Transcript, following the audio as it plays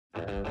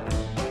What's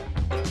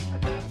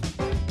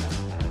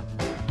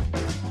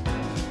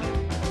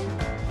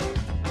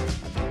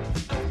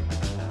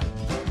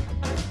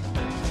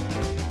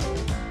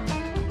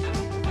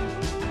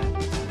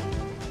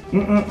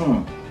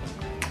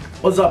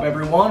up,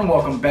 everyone?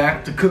 Welcome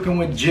back to Cooking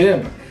with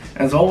Jib.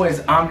 As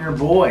always, I'm your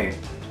boy,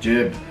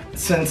 Jib.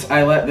 Since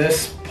I let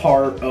this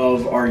part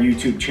of our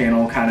YouTube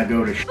channel kind of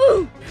go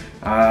to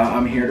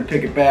I'm here to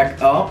pick it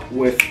back up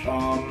with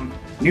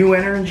new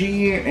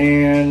energy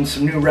and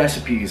some new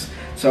recipes.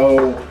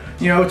 So,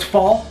 you know, it's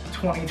fall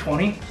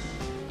 2020.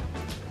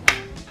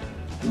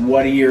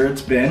 What a year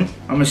it's been.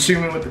 I'm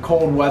assuming with the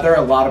cold weather,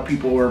 a lot of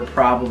people are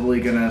probably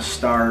gonna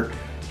start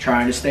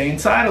trying to stay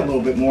inside a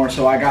little bit more.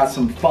 So I got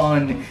some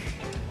fun,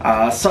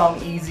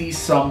 some easy,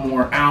 some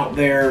more out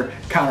there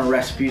kind of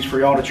recipes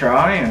for y'all to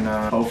try, and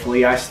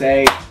hopefully I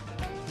stay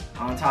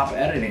on top of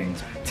editing.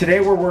 Today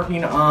we're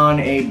working on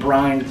a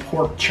brined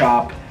pork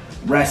chop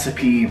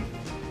recipe.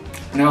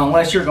 Now,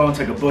 unless you're going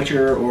to like a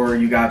butcher or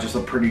you got just a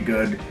pretty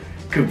good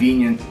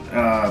convenient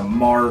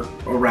mart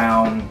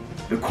around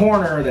the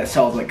corner that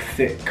sells like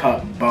thick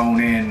cut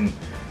bone-in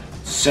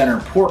center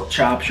pork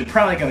chops, you're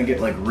probably gonna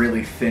get like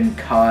really thin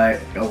cut,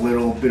 a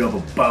little bit of a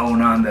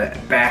bone on the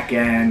back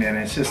end, and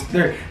it's just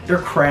they're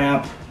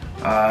crap.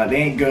 They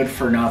ain't good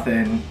for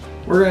nothing.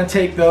 We're gonna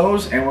take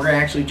those and we're gonna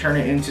actually turn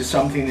it into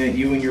something that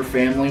you and your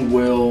family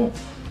will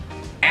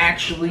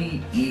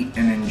actually eat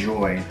and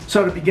enjoy.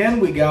 So to begin,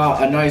 we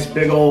got a nice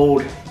big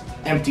old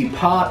empty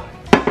pot.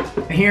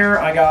 Here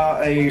I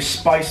got a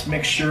spice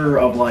mixture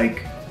of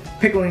like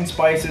pickling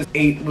spices,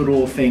 8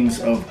 little things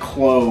of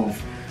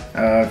clove.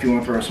 If you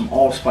want to throw some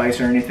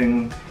allspice or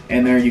anything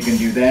in there, you can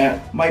do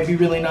that. Might be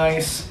really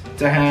nice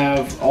to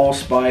have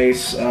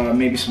allspice,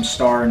 maybe some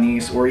star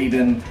anise, or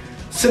even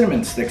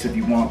cinnamon sticks if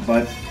you want,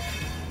 but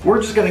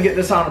we're just gonna get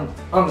this on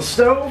the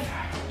stove.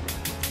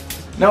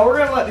 Now we're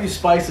gonna let these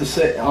spices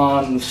sit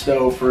on the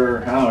stove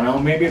for, I don't know,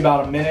 maybe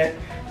about a minute,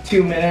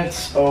 2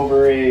 minutes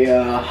over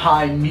a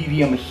high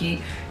medium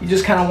heat. You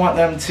just kind of want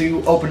them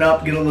to open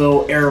up, get a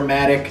little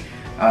aromatic.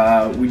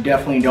 We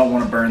definitely don't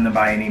want to burn them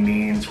by any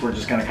means. We're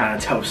just gonna kind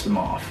of toast them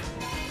off.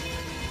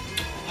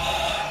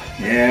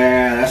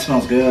 Yeah, that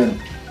smells good.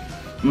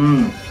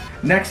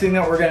 Next thing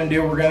that we're gonna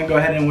do, we're gonna go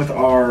ahead and with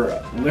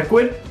our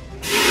liquid.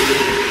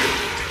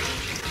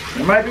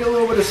 There might be a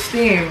little bit of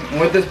steam, and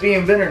with this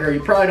being vinegar, you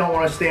probably don't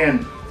want to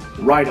stand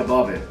right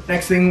above it.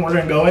 Next thing we're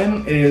gonna go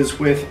in is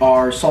with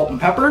our salt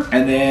and pepper,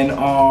 and then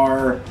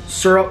our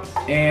syrup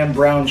and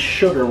brown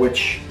sugar,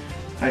 which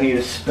I need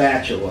a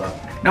spatula.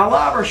 Now, a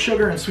lot of our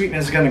sugar and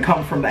sweetness is going to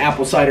come from the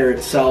apple cider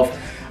itself,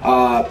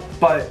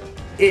 but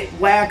it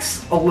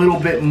lacks a little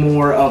bit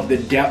more of the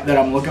depth that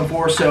I'm looking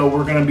for, so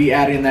we're going to be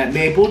adding that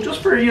maple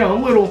just for, you know,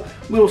 a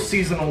little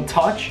seasonal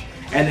touch,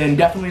 and then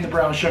definitely the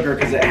brown sugar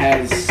because it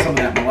has some of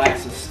that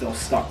molasses still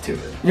stuck to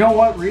it. You know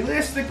what?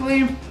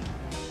 Realistically,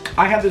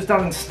 I have this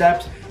done in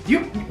steps.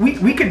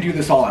 We could do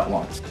this all at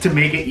once to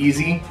make it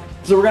easy.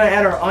 So we're going to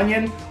add our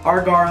onion,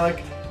 our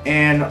garlic,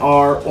 and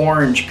our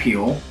orange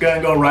peel.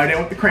 Gonna go right in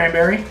with the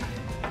cranberry.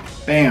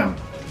 Bam.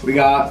 We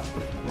got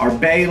our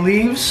bay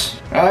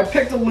leaves. I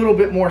picked a little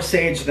bit more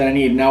sage than I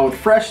need. Now with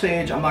fresh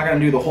sage, I'm not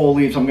gonna do the whole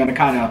leaves. I'm gonna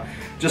kind of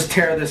just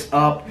tear this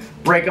up,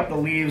 break up the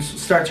leaves,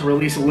 start to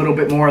release a little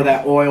bit more of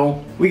that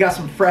oil. We got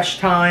some fresh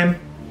thyme.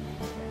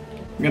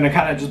 I'm gonna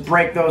kind of just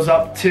break those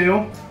up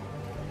too.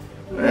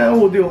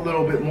 And we'll do a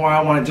little bit more.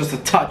 I want it just a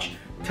touch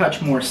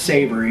more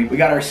savory. We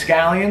got our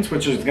scallions,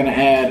 which is gonna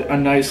add a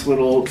nice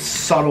little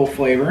subtle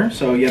flavor.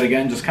 So yet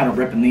again, just kind of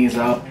ripping these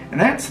up.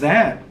 And that's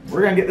that.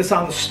 We're gonna get this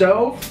on the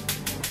stove.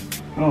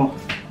 Oh,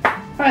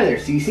 hi there,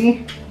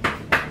 Cece.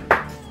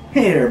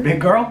 Hey there, big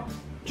girl.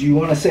 Do you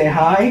wanna say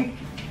hi?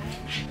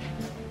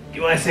 Do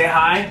you wanna say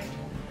hi?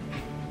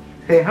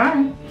 Say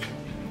hi.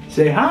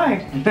 Say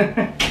hi.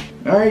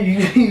 All right,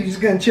 you just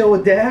gonna chill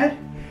with Dad?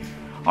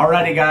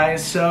 Alrighty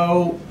guys,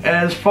 so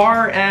as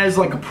far as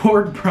like a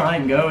pork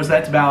brine goes,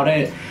 that's about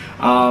it.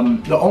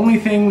 The only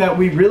thing that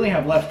we really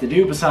have left to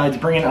do besides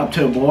bringing it up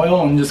to a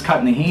boil and just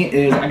cutting the heat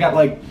is I got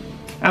like,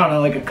 I don't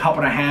know, like a cup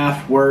and a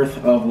half worth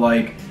of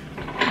like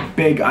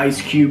big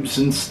ice cubes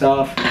and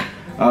stuff.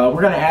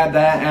 We're gonna add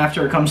that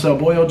after it comes to a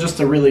boil just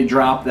to really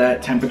drop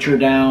that temperature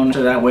down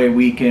so that way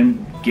we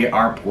can get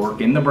our pork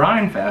in the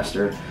brine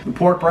faster. The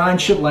pork brine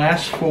should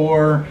last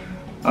for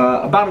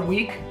about a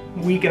week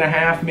and a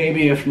half,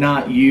 maybe, if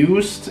not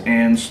used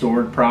and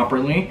stored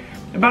properly.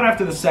 About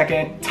after the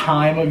second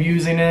time of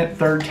using it,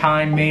 third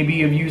time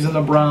maybe of using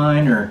the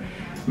brine, or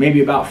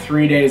maybe about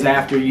 3 days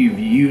after you've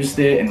used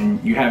it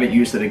and you haven't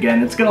used it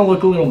again, it's gonna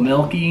look a little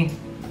milky,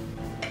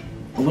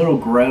 a little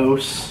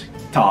gross.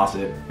 Toss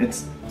it.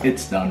 It's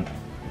done.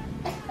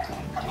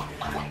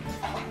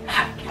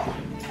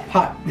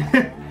 Hot.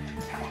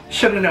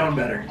 Should have known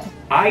better.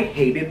 I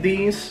hated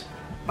these.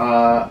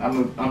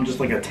 I'm just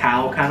like a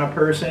towel kind of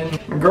person.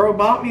 A girl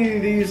bought me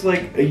these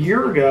like a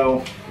year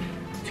ago,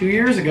 2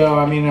 years ago.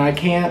 I mean, I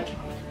get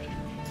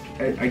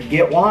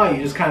why.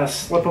 You just kind of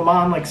slip them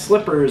on like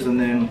slippers and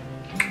then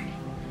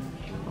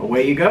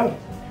away you go.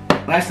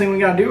 last thing we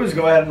gotta do is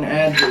go ahead and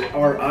add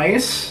our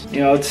ice.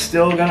 You know, it's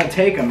still gonna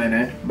take a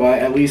minute, but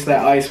at least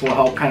that ice will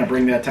help kind of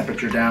bring that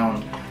temperature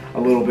down a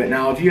little bit.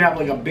 Now, if you have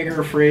like a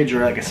bigger fridge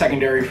or like a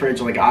secondary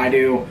fridge like I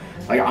do,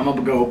 like I'm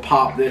gonna go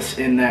pop this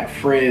in that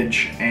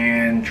fridge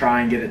and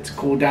try and get it to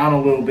cool down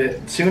a little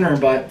bit sooner,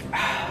 but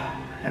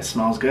that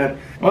smells good.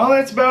 Well,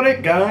 that's about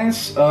it,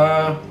 guys.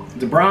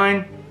 The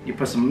brine, you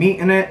put some meat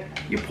in it,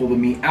 you pull the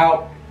meat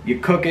out, you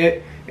cook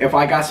it. If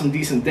I got some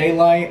decent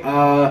daylight,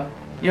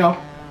 you know,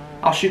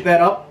 I'll shoot that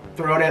up,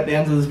 throw it at the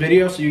end of this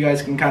video so you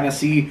guys can kind of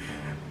see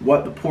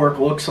what the pork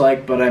looks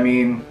like, but I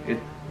mean,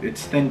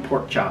 it's thin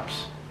pork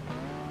chops.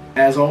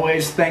 As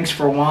always, thanks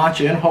for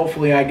watching.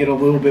 Hopefully I get a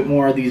little bit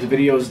more of these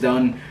videos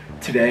done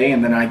today,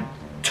 and then I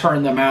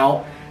turn them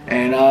out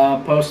and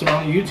post them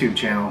on the YouTube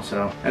channel.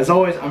 So, as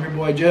always, I'm your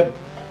boy Jib.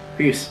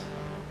 Peace.